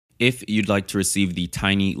If you'd like to receive the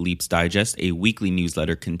Tiny Leaps Digest, a weekly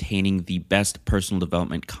newsletter containing the best personal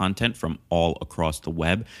development content from all across the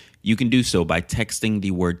web, you can do so by texting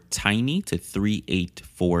the word TINY to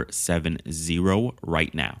 38470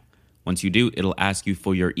 right now. Once you do, it'll ask you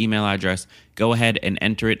for your email address. Go ahead and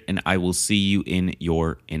enter it, and I will see you in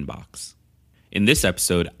your inbox. In this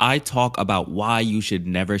episode, I talk about why you should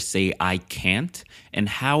never say I can't and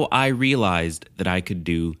how I realized that I could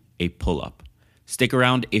do a pull-up. Stick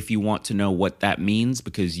around if you want to know what that means,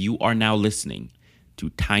 because you are now listening to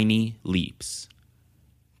Tiny Leaps,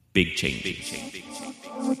 Big Changes. Have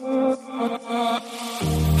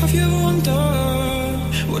you wondered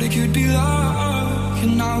what it could be like?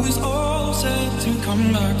 And now it's all set to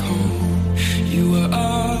come back home. You were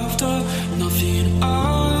after nothing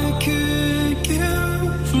I could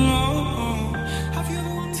give. No. Have you ever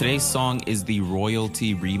wondered? Today's song is the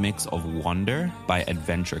royalty remix of Wonder by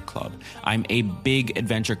Adventure Club. I'm a big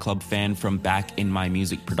Adventure Club fan from back in my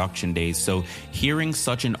music production days, so hearing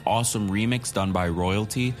such an awesome remix done by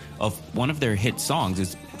royalty of one of their hit songs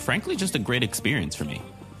is frankly just a great experience for me.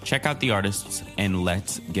 Check out the artists and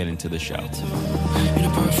let's get into the show. In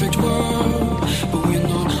a perfect world, but we're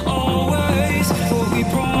not always what we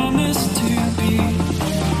promised to be.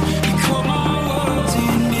 You caught my words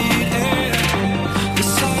in mid-air. The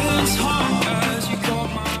silence hung as you caught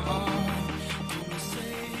my eye.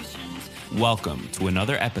 Conversations. Welcome to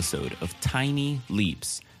another episode of Tiny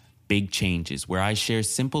Leaps, Big Changes, where I share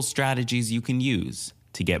simple strategies you can use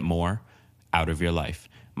to get more out of your life.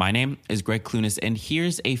 My name is Greg Clunis, and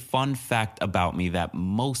here's a fun fact about me that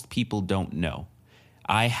most people don't know.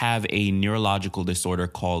 I have a neurological disorder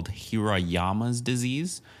called Hirayama's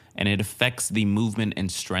disease, and it affects the movement and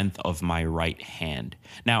strength of my right hand.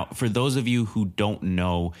 Now, for those of you who don't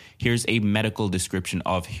know, here's a medical description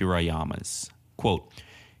of Hirayama's. Quote,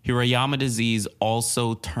 Hirayama disease,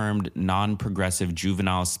 also termed non-progressive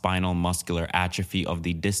juvenile spinal muscular atrophy of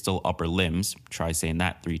the distal upper limbs, try saying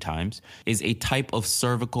that 3 times, is a type of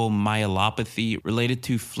cervical myelopathy related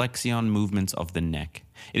to flexion movements of the neck.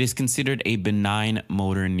 It is considered a benign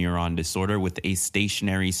motor neuron disorder with a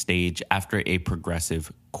stationary stage after a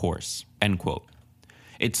progressive course, end quote.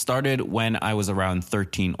 It started when I was around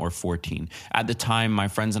 13 or 14. At the time, my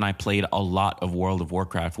friends and I played a lot of World of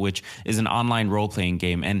Warcraft, which is an online role-playing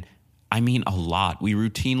game, and I mean a lot. We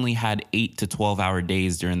routinely had 8 to 12-hour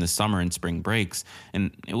days during the summer and spring breaks,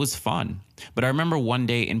 and it was fun. But I remember one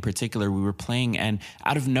day in particular, we were playing, and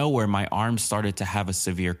out of nowhere, my arm started to have a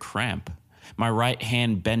severe cramp. My right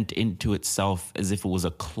hand bent into itself as if it was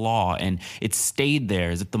a claw, and it stayed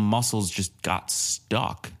there as if the muscles just got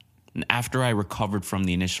stuck. And after I recovered from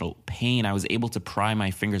the initial pain, I was able to pry my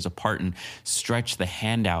fingers apart and stretch the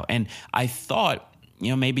hand out. And I thought,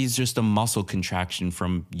 maybe it's just a muscle contraction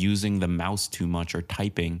from using the mouse too much or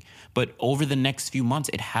typing. But over the next few months,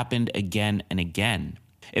 it happened again and again.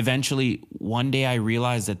 Eventually, one day I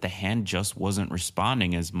realized that the hand just wasn't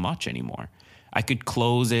responding as much anymore. I could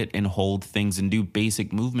close it and hold things and do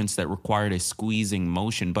basic movements that required a squeezing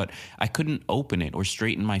motion, but I couldn't open it or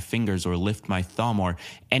straighten my fingers or lift my thumb or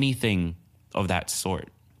anything of that sort.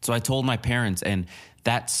 So I told my parents, and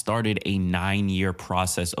that started a 9-year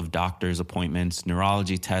process of doctor's appointments,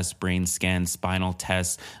 neurology tests, brain scans, spinal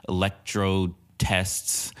tests, electrode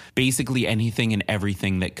tests, basically anything and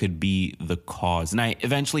everything that could be the cause. And I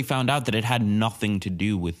eventually found out that it had nothing to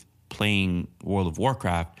do with playing World of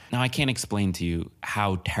Warcraft. Now, I can't explain to you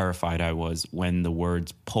how terrified I was when the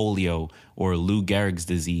words polio or Lou Gehrig's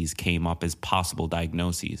disease came up as possible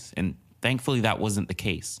diagnoses, and thankfully that wasn't the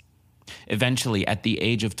case. Eventually, at the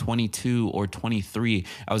age of 22 or 23,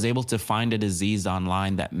 I was able to find a disease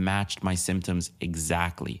online that matched my symptoms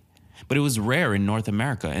exactly. But it was rare in North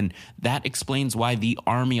America, and that explains why the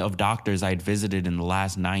army of doctors I'd visited in the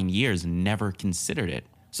last 9 years never considered it.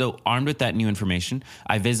 So armed with that new information,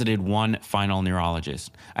 I visited one final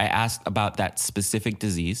neurologist. I asked about that specific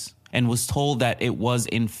disease and was told that it was,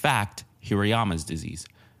 in fact, Hirayama's disease.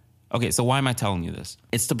 Okay, so why am I telling you this?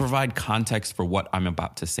 It's to provide context for what I'm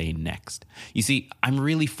about to say next. You see, I'm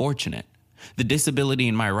really fortunate. The disability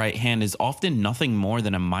in my right hand is often nothing more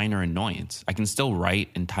than a minor annoyance. I can still write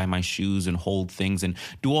and tie my shoes and hold things and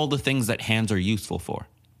do all the things that hands are useful for.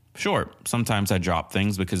 Sure, sometimes I drop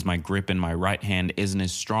things because my grip in my right hand isn't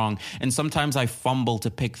as strong, and sometimes I fumble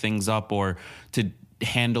to pick things up or to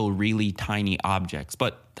handle really tiny objects,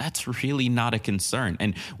 but that's really not a concern.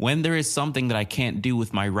 And when there is something that I can't do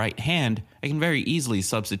with my right hand, I can very easily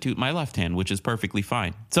substitute my left hand, which is perfectly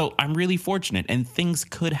fine. So I'm really fortunate, and things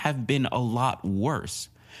could have been a lot worse.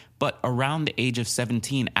 But around the age of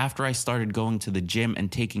 17, after I started going to the gym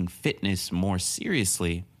and taking fitness more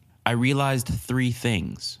seriously, I realized 3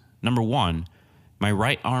 things. Number 1, my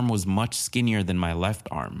right arm was much skinnier than my left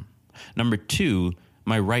arm. Number 2,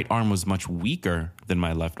 my right arm was much weaker than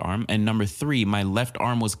my left arm. And number 3, my left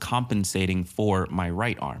arm was compensating for my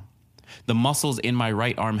right arm. The muscles in my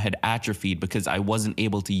right arm had atrophied because I wasn't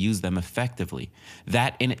able to use them effectively.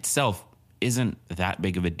 That in itself isn't that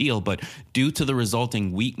big of a deal, but due to the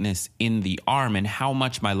resulting weakness in the arm and how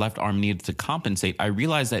much my left arm needed to compensate, I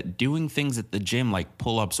realized that doing things at the gym like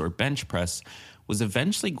pull-ups or bench press was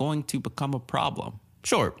eventually going to become a problem.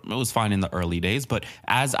 Sure, it was fine in the early days, but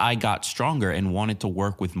as I got stronger and wanted to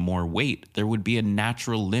work with more weight, there would be a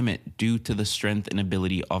natural limit due to the strength and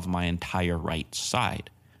ability of my entire right side.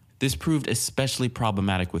 This proved especially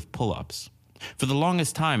problematic with pull-ups. For the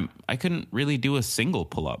longest time, I couldn't really do a single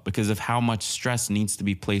pull-up because of how much stress needs to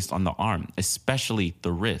be placed on the arm, especially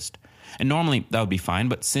the wrist. And normally that would be fine,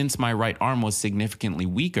 but since my right arm was significantly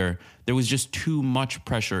weaker, there was just too much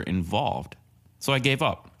pressure involved. So I gave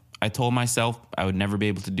up. I told myself I would never be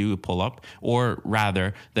able to do a pull-up, or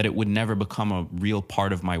rather that it would never become a real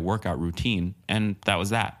part of my workout routine, and that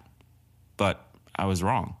was that. But I was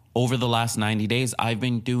wrong. Over the last 90 days, I've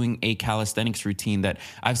been doing a calisthenics routine that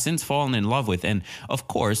I've since fallen in love with. And of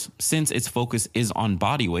course, since its focus is on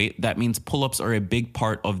body weight, that means pull-ups are a big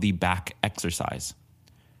part of the back exercise.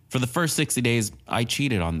 For the first 60 days, I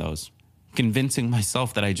cheated on those, convincing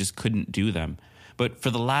myself that I just couldn't do them. But for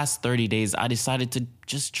the last 30 days, I decided to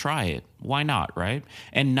just try it. Why not, right?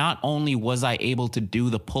 And not only was I able to do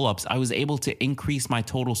the pull-ups, I was able to increase my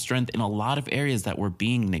total strength in a lot of areas that were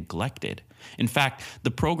being neglected. In fact,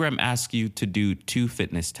 the program asks you to do 2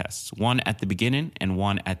 fitness tests, one at the beginning and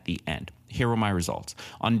one at the end. Here were my results.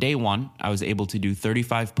 On day 1, I was able to do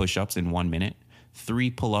 35 push-ups in 1 minute,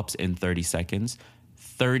 3 pull-ups in 30 seconds,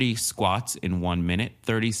 30 squats in 1 minute,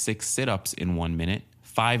 36 sit-ups in 1 minute,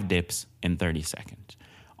 5 dips in 30 seconds.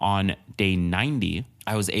 On day 90,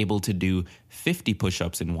 I was able to do 50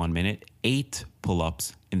 push-ups in 1 minute, 8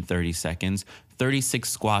 pull-ups in 30 seconds, 36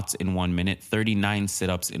 squats in 1 minute, 39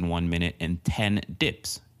 sit-ups in 1 minute, and 10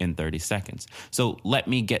 dips in 30 seconds. So let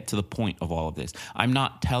me get to the point of all of this. I'm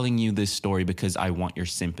not telling you this story because I want your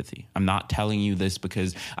sympathy. I'm not telling you this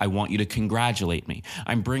because I want you to congratulate me.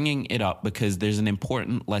 I'm bringing it up because there's an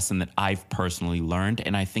important lesson that I've personally learned,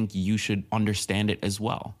 and I think you should understand it as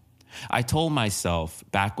well. I told myself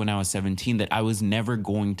back when I was 17 that I was never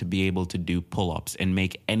going to be able to do pull-ups and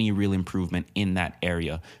make any real improvement in that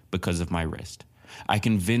area because of my wrist. I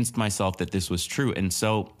convinced myself that this was true, and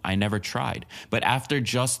so I never tried. But after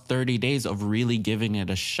just 30 days of really giving it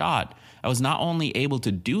a shot, I was not only able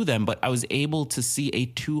to do them, but I was able to see a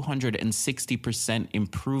 260%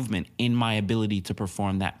 improvement in my ability to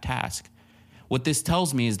perform that task. What this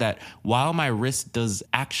tells me is that while my wrist does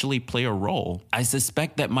actually play a role, I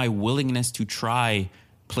suspect that my willingness to try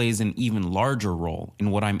plays an even larger role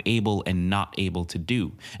in what I'm able and not able to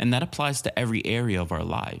do. And that applies to every area of our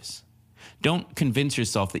lives. Don't convince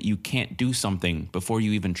yourself that you can't do something before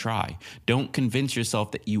you even try. Don't convince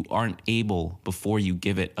yourself that you aren't able before you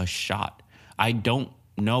give it a shot. I don't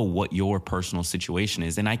know what your personal situation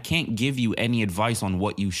is, and I can't give you any advice on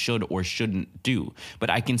what you should or shouldn't do.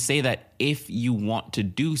 But I can say that if you want to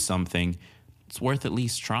do something, it's worth at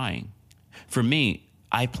least trying. For me,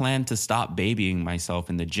 I plan to stop babying myself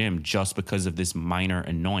in the gym just because of this minor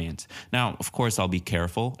annoyance. Now, of course, I'll be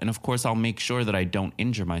careful, and of course, I'll make sure that I don't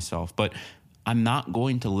injure myself, but I'm not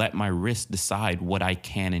going to let my wrist decide what I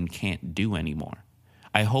can and can't do anymore.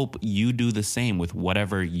 I hope you do the same with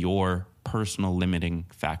whatever your personal limiting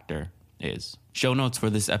factor is. Show notes for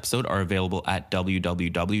this episode are available at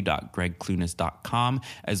www.gregclunis.com,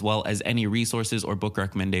 as well as any resources or book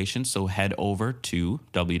recommendations. So head over to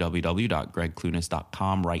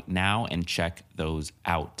www.gregclunis.com right now and check those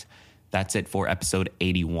out. That's it for episode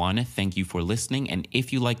 81. Thank you for listening. And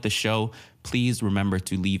if you like the show, please remember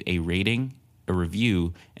to leave a rating, a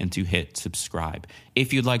review, and to hit subscribe.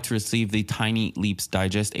 If you'd like to receive the Tiny Leaps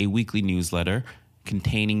Digest, a weekly newsletter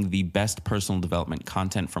containing the best personal development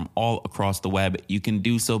content from all across the web, you can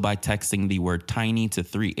do so by texting the word TINY to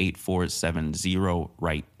 38470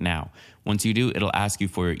 right now. Once you do, it'll ask you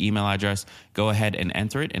for your email address. Go ahead and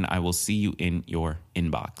enter it, and I will see you in your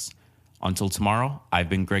inbox. Until tomorrow, I've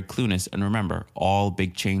been Greg Clunis, and remember, all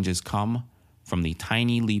big changes come from the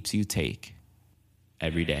tiny leaps you take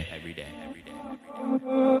every day.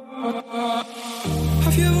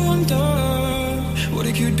 Have you ever wondered what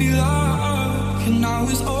it could be like? And now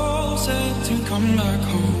it's all set to come back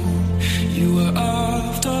home.